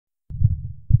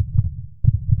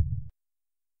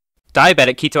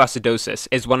Diabetic ketoacidosis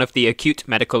is one of the acute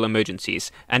medical emergencies,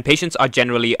 and patients are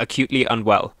generally acutely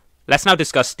unwell. Let's now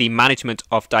discuss the management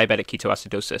of diabetic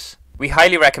ketoacidosis. We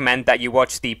highly recommend that you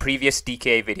watch the previous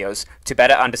DKA videos to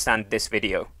better understand this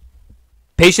video.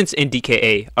 Patients in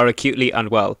DKA are acutely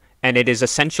unwell, and it is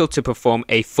essential to perform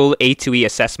a full A2E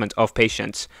assessment of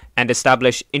patients and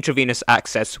establish intravenous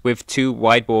access with 2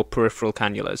 wide-bore peripheral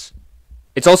cannulas.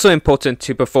 It's also important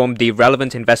to perform the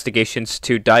relevant investigations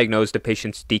to diagnose the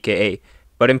patient's DKA,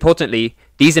 but importantly,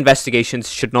 these investigations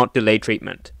should not delay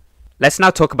treatment. Let's now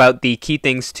talk about the key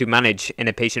things to manage in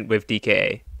a patient with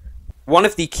DKA. One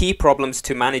of the key problems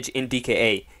to manage in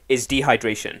DKA is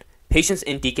dehydration. Patients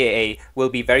in DKA will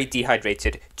be very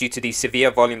dehydrated due to the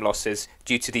severe volume losses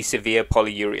due to the severe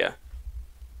polyuria.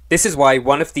 This is why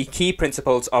one of the key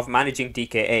principles of managing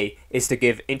DKA is to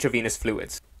give intravenous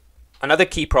fluids. Another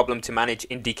key problem to manage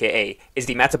in DKA is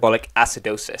the metabolic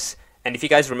acidosis, and if you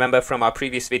guys remember from our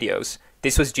previous videos,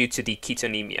 this was due to the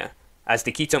ketonemia, as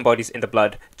the ketone bodies in the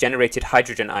blood generated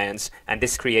hydrogen ions, and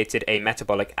this created a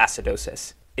metabolic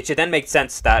acidosis. It should then make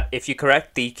sense that if you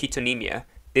correct the ketonemia,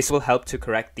 this will help to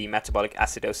correct the metabolic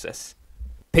acidosis.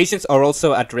 Patients are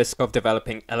also at risk of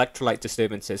developing electrolyte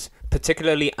disturbances,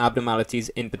 particularly abnormalities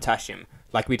in potassium,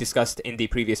 like we discussed in the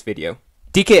previous video.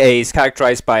 DKA is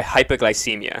characterized by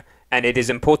hyperglycemia, and it is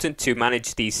important to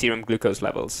manage the serum glucose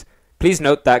levels. Please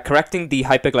note that correcting the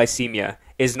hyperglycemia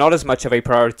is not as much of a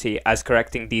priority as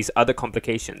correcting these other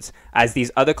complications, as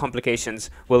these other complications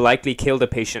will likely kill the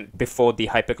patient before the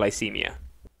hyperglycemia.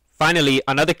 Finally,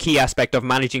 another key aspect of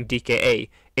managing DKA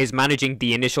is managing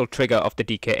the initial trigger of the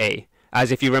DKA. As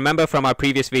if you remember from our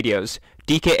previous videos,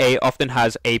 DKA often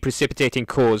has a precipitating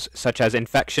cause such as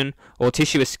infection or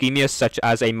tissue ischemia such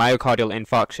as a myocardial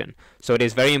infarction, so it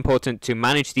is very important to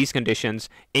manage these conditions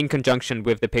in conjunction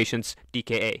with the patient's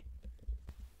DKA.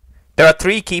 There are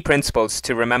 3 key principles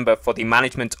to remember for the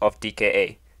management of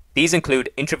DKA. These include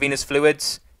intravenous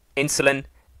fluids, insulin,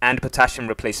 and potassium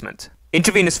replacement.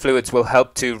 Intravenous fluids will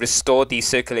help to restore the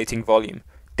circulating volume.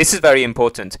 This is very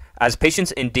important, as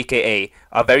patients in DKA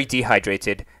are very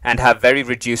dehydrated and have very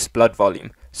reduced blood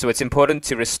volume, so it's important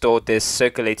to restore this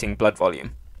circulating blood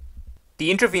volume. The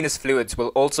intravenous fluids will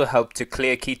also help to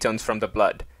clear ketones from the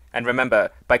blood, and remember,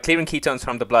 by clearing ketones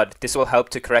from the blood, this will help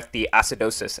to correct the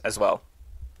acidosis as well.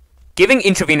 Giving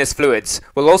intravenous fluids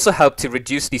will also help to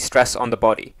reduce the stress on the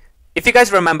body. If you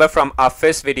guys remember from our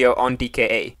first video on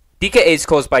DKA, DKA is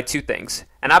caused by 2 things,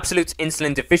 an absolute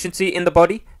insulin deficiency in the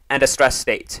body and a stress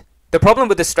state. The problem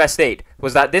with the stress state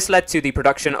was that this led to the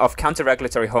production of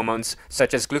counter-regulatory hormones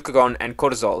such as glucagon and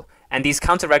cortisol, and these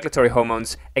counter-regulatory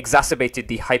hormones exacerbated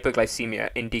the hyperglycemia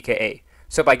in DKA.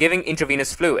 So by giving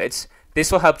intravenous fluids,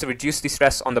 this will help to reduce the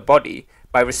stress on the body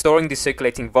by restoring the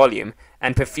circulating volume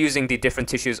and perfusing the different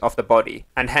tissues of the body,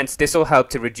 and hence this will help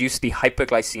to reduce the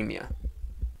hyperglycemia.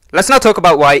 Let's now talk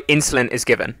about why insulin is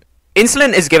given.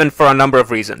 Insulin is given for a number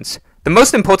of reasons. The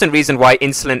most important reason why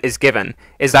insulin is given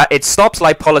is that it stops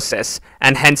lipolysis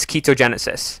and hence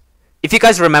ketogenesis. If you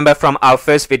guys remember from our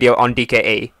first video on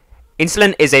DKA,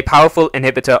 insulin is a powerful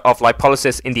inhibitor of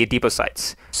lipolysis in the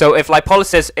adipocytes. So if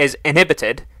lipolysis is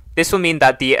inhibited, this will mean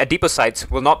that the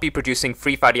adipocytes will not be producing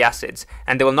free fatty acids,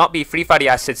 and there will not be free fatty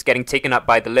acids getting taken up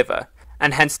by the liver,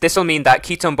 and hence this will mean that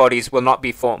ketone bodies will not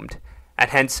be formed.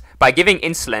 And hence, by giving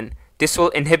insulin, this will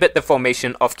inhibit the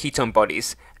formation of ketone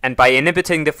bodies, and by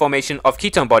inhibiting the formation of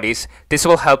ketone bodies, this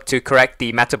will help to correct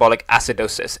the metabolic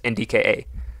acidosis in DKA.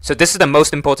 So this is the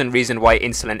most important reason why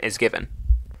insulin is given.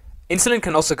 Insulin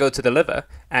can also go to the liver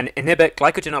and inhibit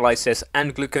glycogenolysis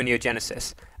and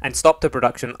gluconeogenesis, and stop the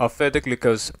production of further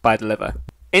glucose by the liver.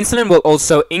 Insulin will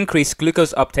also increase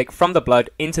glucose uptake from the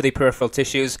blood into the peripheral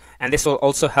tissues, and this will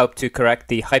also help to correct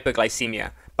the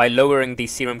hyperglycemia by lowering the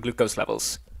serum glucose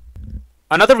levels.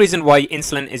 Another reason why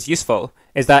insulin is useful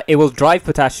is that it will drive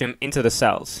potassium into the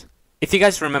cells. If you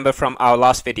guys remember from our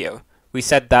last video, we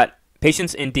said that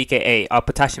patients in DKA are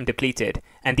potassium depleted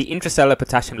and the intracellular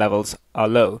potassium levels are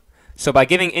low. So by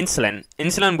giving insulin,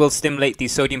 insulin will stimulate the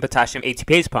sodium-potassium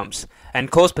ATPase pumps and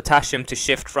cause potassium to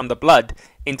shift from the blood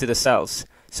into the cells.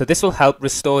 So this will help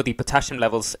restore the potassium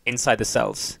levels inside the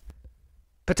cells.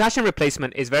 Potassium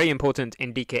replacement is very important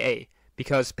in DKA,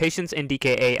 because patients in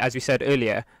DKA, as we said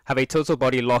earlier, have a total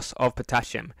body loss of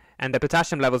potassium, and the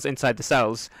potassium levels inside the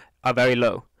cells are very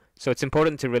low, so it's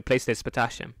important to replace this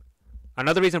potassium.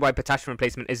 Another reason why potassium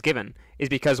replacement is given is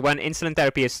because when insulin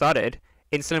therapy is started,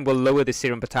 insulin will lower the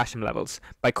serum potassium levels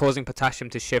by causing potassium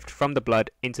to shift from the blood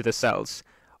into the cells.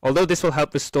 Although this will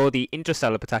help restore the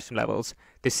intracellular potassium levels,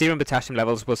 the serum potassium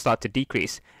levels will start to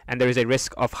decrease, and there is a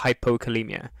risk of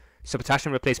hypokalemia. so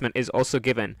potassium replacement is also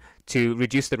given to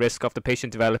reduce the risk of the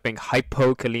patient developing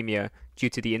hypokalemia due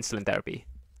to the insulin therapy.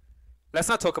 Let's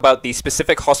now talk about the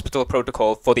specific hospital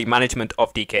protocol for the management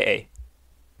of DKA.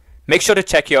 Make sure to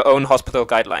check your own hospital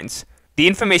guidelines. The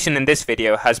information in this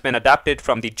video has been adapted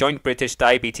from the Joint British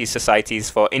Diabetes Society's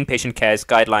for Inpatient Care's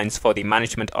guidelines for the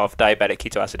management of diabetic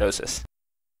ketoacidosis.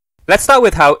 Let's start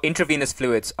with how intravenous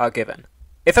fluids are given.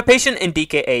 If a patient in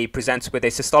DKA presents with a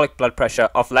systolic blood pressure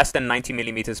of less than 90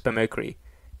 mm per mercury,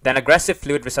 then aggressive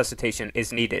fluid resuscitation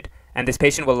is needed, and this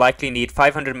patient will likely need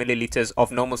 500 milliliters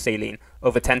of normal saline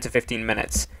over 10 to 15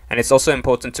 minutes, and it's also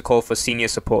important to call for senior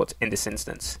support in this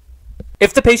instance.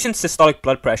 If the patient's systolic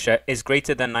blood pressure is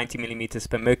greater than 90 mm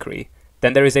per mercury,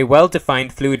 then there is a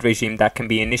well-defined fluid regime that can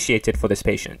be initiated for this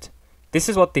patient. This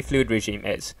is what the fluid regime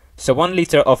is. So 1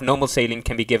 liter of normal saline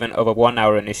can be given over 1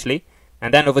 hour initially,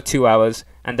 and then over 2 hours,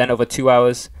 and then over 2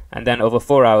 hours, and then over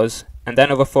 4 hours, and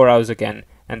then over 4 hours again,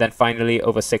 and then finally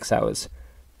over 6 hours.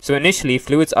 So initially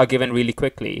fluids are given really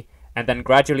quickly, and then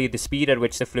gradually the speed at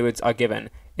which the fluids are given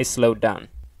is slowed down.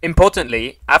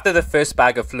 Importantly, after the first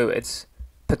bag of fluids,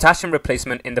 potassium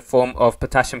replacement in the form of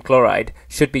potassium chloride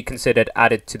should be considered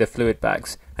added to the fluid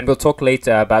bags, and we'll talk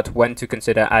later about when to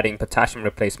consider adding potassium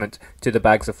replacement to the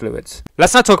bags of fluids.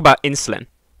 Let's now talk about insulin.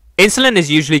 Insulin is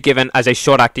usually given as a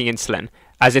short-acting insulin,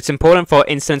 as it's important for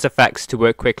insulin's effects to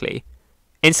work quickly.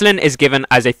 Insulin is given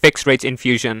as a fixed-rate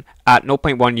infusion at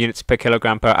 0.1 units per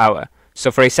kilogram per hour, so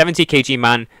for a 70 kg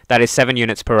man, that is 7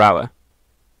 units per hour.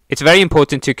 It's very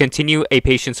important to continue a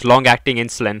patient's long-acting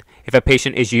insulin if a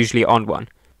patient is usually on one.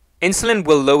 Insulin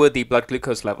will lower the blood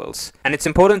glucose levels, and it's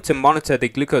important to monitor the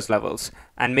glucose levels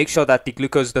and make sure that the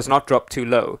glucose does not drop too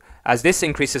low, as this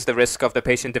increases the risk of the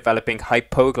patient developing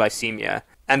hypoglycemia.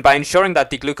 And by ensuring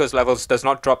that the glucose levels does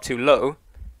not drop too low,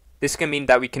 this can mean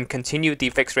that we can continue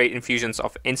the fixed rate infusions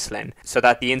of insulin so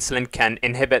that the insulin can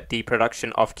inhibit the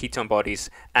production of ketone bodies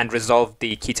and resolve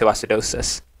the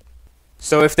ketoacidosis.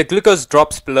 So if the glucose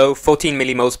drops below 14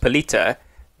 millimoles per liter,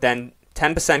 then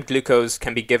 10% glucose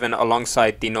can be given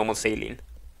alongside the normal saline.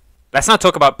 Let's now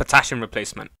talk about potassium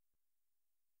replacement.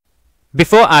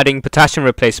 Before adding potassium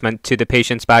replacement to the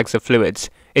patient's bags of fluids,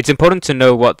 it's important to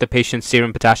know what the patient's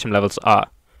serum potassium levels are.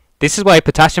 This is why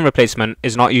potassium replacement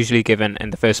is not usually given in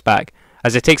the first bag,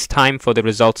 as it takes time for the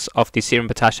results of the serum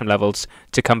potassium levels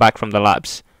to come back from the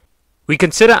labs. We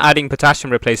consider adding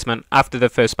potassium replacement after the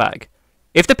first bag.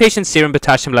 If the patient's serum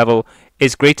potassium level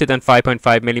is greater than 5.5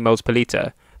 millimoles per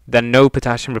liter, then no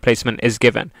potassium replacement is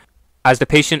given, as the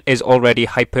patient is already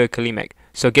hyperkalemic,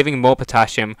 so giving more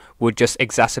potassium would just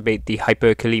exacerbate the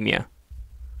hyperkalemia.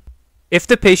 If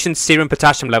the patient's serum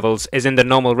potassium levels is in the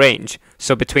normal range,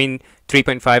 so between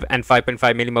 3.5 and 5.5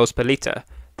 millimoles per liter,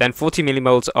 then 40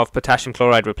 millimoles of potassium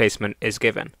chloride replacement is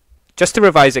given. Just to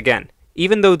revise again,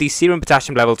 even though the serum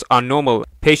potassium levels are normal,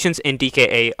 patients in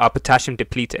DKA are potassium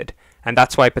depleted, and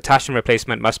that's why potassium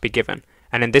replacement must be given,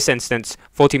 and in this instance,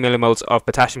 40 millimoles of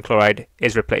potassium chloride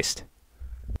is replaced.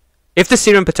 If the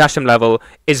serum potassium level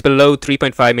is below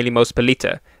 3.5 millimoles per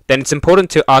liter, then it's important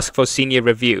to ask for senior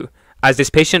review, as this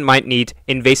patient might need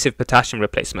invasive potassium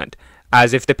replacement,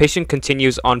 as if the patient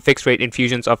continues on fixed-rate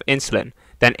infusions of insulin,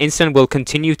 then insulin will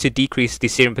continue to decrease the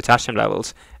serum potassium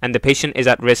levels, and the patient is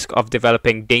at risk of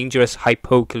developing dangerous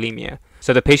hypokalemia.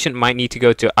 So the patient might need to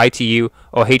go to ITU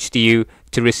or HDU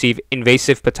to receive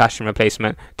invasive potassium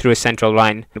replacement through a central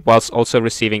line, whilst also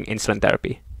receiving insulin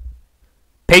therapy.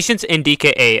 Patients in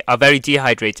DKA are very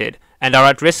dehydrated and are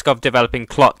at risk of developing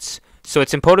clots, so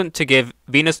it's important to give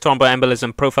venous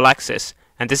thromboembolism prophylaxis,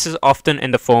 and this is often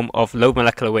in the form of low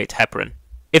molecular weight heparin.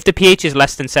 If the pH is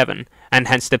less than 7, and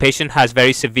hence the patient has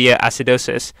very severe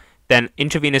acidosis, then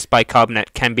intravenous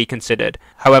bicarbonate can be considered.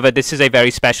 However, this is a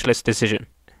very specialist decision.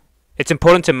 It's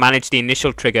important to manage the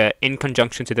initial trigger in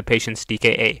conjunction to the patient's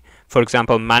DKA, for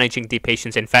example, managing the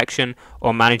patient's infection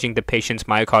or managing the patient's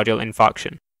myocardial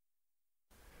infarction.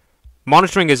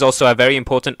 Monitoring is also a very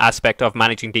important aspect of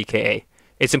managing DKA.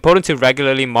 It's important to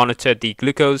regularly monitor the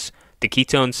glucose, the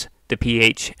ketones, the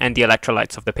pH, and the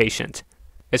electrolytes of the patient.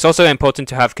 It's also important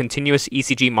to have continuous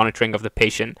ECG monitoring of the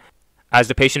patient, as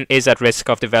the patient is at risk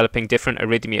of developing different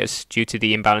arrhythmias due to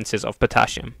the imbalances of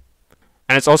potassium.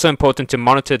 And it's also important to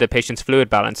monitor the patient's fluid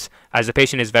balance, as the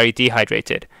patient is very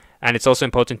dehydrated, and it's also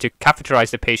important to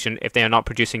catheterize the patient if they are not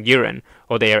producing urine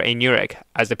or they are anuric,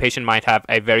 as the patient might have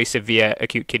a very severe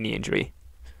acute kidney injury.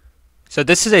 So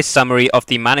this is a summary of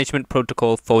the management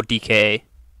protocol for DKA.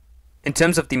 In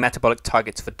terms of the metabolic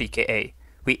targets for DKA,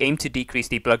 we aim to decrease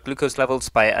the blood glucose levels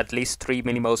by at least 3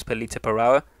 millimoles per liter per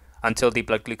hour until the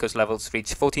blood glucose levels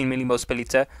reach 14 millimoles per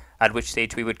liter, at which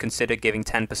stage we would consider giving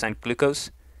 10%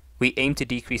 glucose. we aim to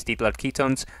decrease the blood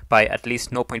ketones by at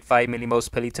least 0.5 millimoles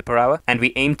per liter per hour, and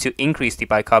we aim to increase the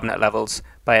bicarbonate levels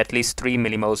by at least 3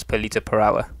 millimoles per liter per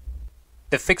hour.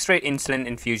 The fixed rate insulin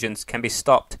infusions can be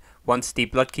stopped once the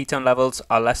blood ketone levels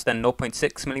are less than 0.6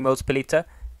 millimoles per liter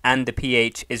and the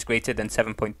pH is greater than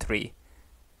 7.3.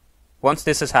 Once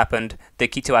this has happened, the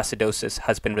ketoacidosis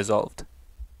has been resolved.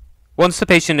 Once the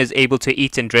patient is able to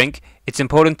eat and drink, it's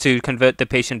important to convert the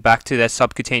patient back to their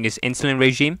subcutaneous insulin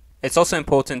regime. It's also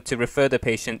important to refer the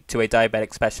patient to a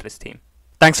diabetic specialist team.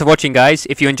 Thanks for watching, guys.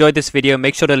 If you enjoyed this video,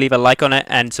 make sure to leave a like on it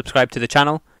and subscribe to the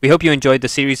channel. We hope you enjoyed the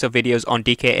series of videos on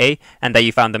DKA and that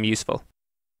you found them useful.